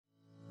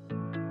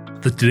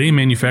The Today in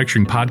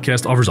Manufacturing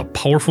podcast offers a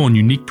powerful and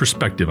unique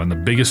perspective on the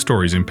biggest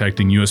stories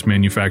impacting U.S.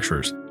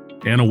 manufacturers.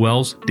 Anna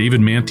Wells,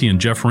 David Manty,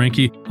 and Jeff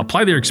Ranke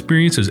apply their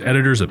experience as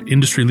editors of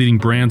industry-leading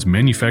brands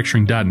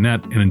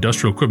Manufacturing.net and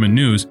Industrial Equipment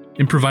News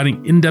in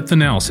providing in-depth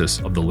analysis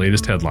of the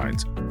latest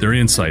headlines. Their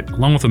insight,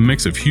 along with a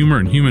mix of humor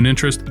and human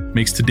interest,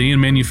 makes Today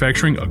in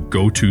Manufacturing a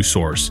go-to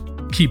source.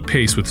 Keep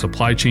pace with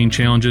supply chain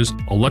challenges,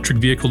 electric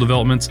vehicle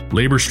developments,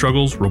 labor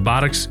struggles,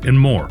 robotics, and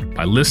more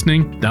by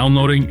listening,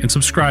 downloading, and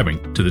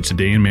subscribing to the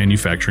Today in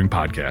Manufacturing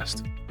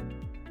podcast.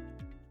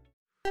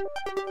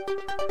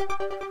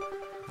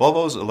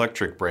 Volvo's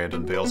electric brand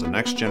unveils a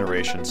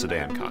next-generation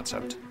sedan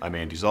concept. I'm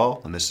Andy Zoll,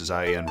 and this is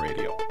IAN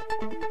Radio.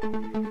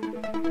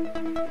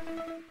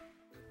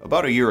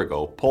 About a year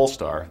ago,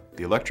 Polestar,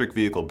 the electric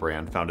vehicle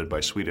brand founded by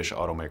Swedish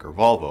automaker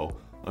Volvo,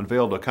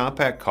 unveiled a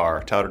compact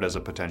car touted as a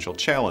potential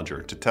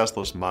challenger to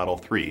Tesla's Model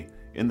 3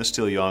 in the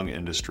still young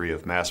industry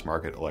of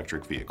mass-market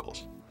electric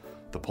vehicles.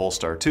 The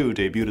Polestar 2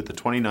 debuted at the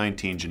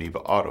 2019 Geneva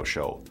Auto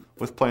Show,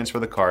 with plans for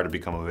the car to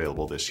become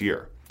available this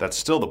year. That's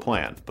still the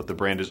plan, but the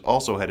brand is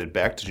also headed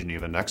back to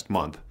Geneva next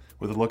month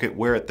with a look at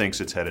where it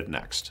thinks it's headed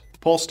next.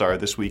 Polestar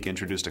this week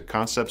introduced a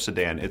concept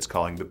sedan it's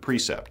calling the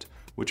Precept,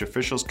 which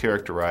officials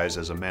characterize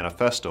as a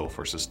manifesto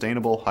for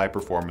sustainable,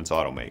 high-performance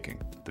automaking.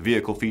 The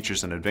vehicle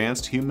features an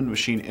advanced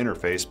human-machine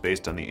interface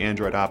based on the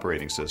Android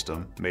operating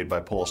system made by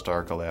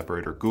Polestar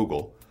collaborator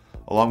Google,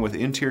 along with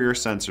interior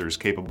sensors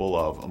capable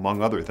of,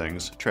 among other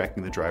things,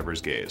 tracking the driver's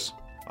gaze.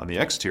 On the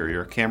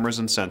exterior, cameras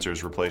and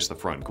sensors replace the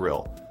front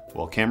grille,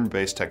 while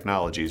camera-based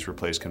technologies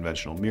replace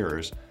conventional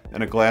mirrors,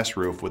 and a glass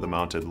roof with a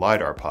mounted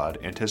LiDAR pod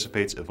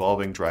anticipates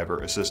evolving driver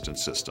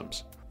assistance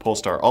systems.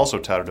 Polestar also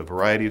touted a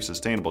variety of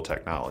sustainable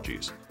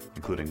technologies,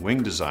 including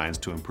wing designs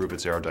to improve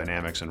its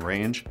aerodynamics and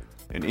range,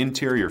 and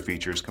interior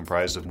features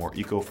comprised of more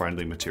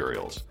eco-friendly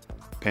materials.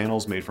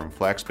 Panels made from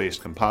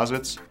flax-based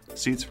composites,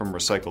 seats from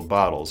recycled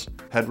bottles,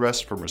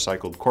 headrests from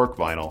recycled cork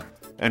vinyl,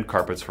 and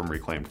carpets from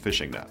reclaimed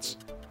fishing nets.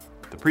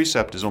 The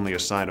Precept is only a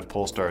sign of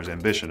Polestar's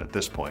ambition at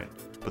this point,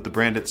 but the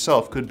brand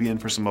itself could be in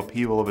for some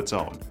upheaval of its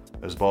own,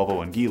 as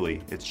Volvo and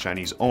Geely, its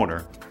Chinese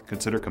owner,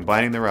 consider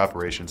combining their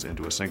operations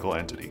into a single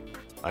entity.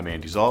 I'm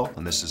Andy Zoll,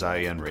 and this is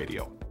IAN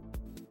Radio.